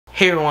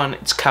Hey everyone,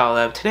 it's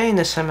Caleb. Today in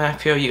this cinematic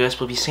video, you guys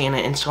will be seeing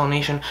an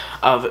installation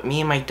of me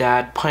and my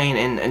dad playing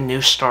in a new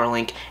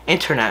Starlink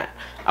internet.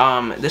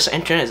 This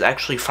internet is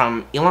actually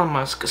from Elon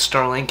Musk's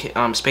Starlink,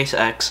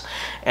 SpaceX,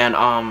 and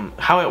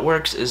how it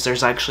works is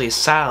there's actually a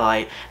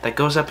satellite that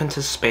goes up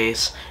into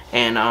space,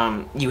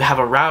 and you have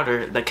a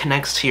router that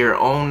connects to your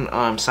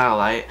own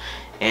satellite,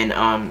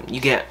 and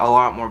you get a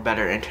lot more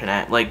better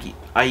internet. Like,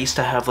 I used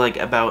to have like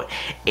about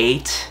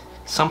 8.0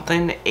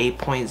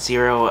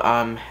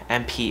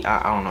 MP,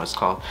 I don't know what it's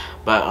called,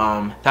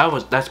 but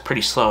that's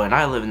pretty slow, and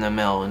I live in the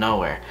middle of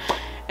nowhere.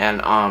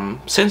 And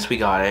since we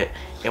got it,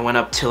 it went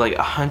up to like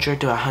 100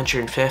 to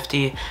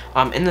 150.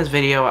 In this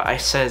video I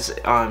says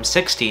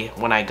 60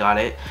 when I got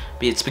it,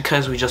 but it's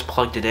because we just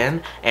plugged it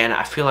in, and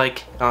I feel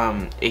like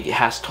it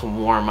has to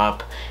warm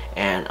up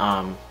and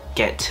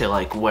get to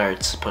like where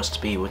it's supposed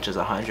to be, which is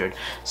 100.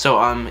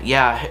 So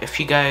yeah, if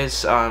you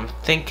guys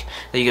think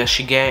that you guys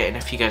should get it, and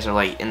if you guys are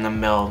like in the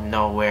middle of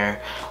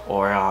nowhere,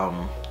 or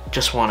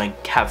just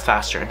want to have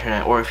faster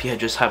internet, or if you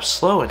just have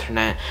slow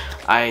internet,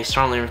 I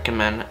strongly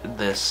recommend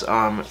this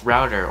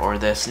router or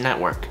this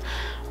network.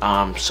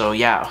 So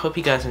yeah, I hope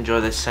you guys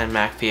enjoy this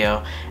cinematic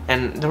video,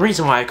 and the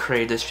reason why I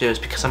created this video is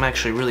because I'm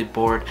actually really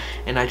bored,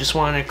 and I just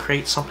wanted to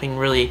create something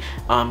really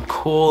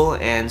cool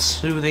and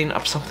soothing,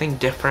 of something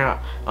different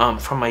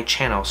from my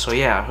channel. So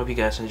yeah, I hope you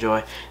guys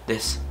enjoy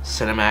this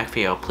cinematic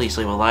video. Please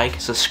leave a like,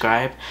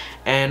 subscribe,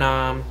 and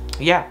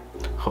yeah,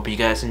 hope you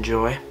guys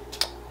enjoy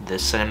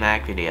this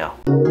cinematic video.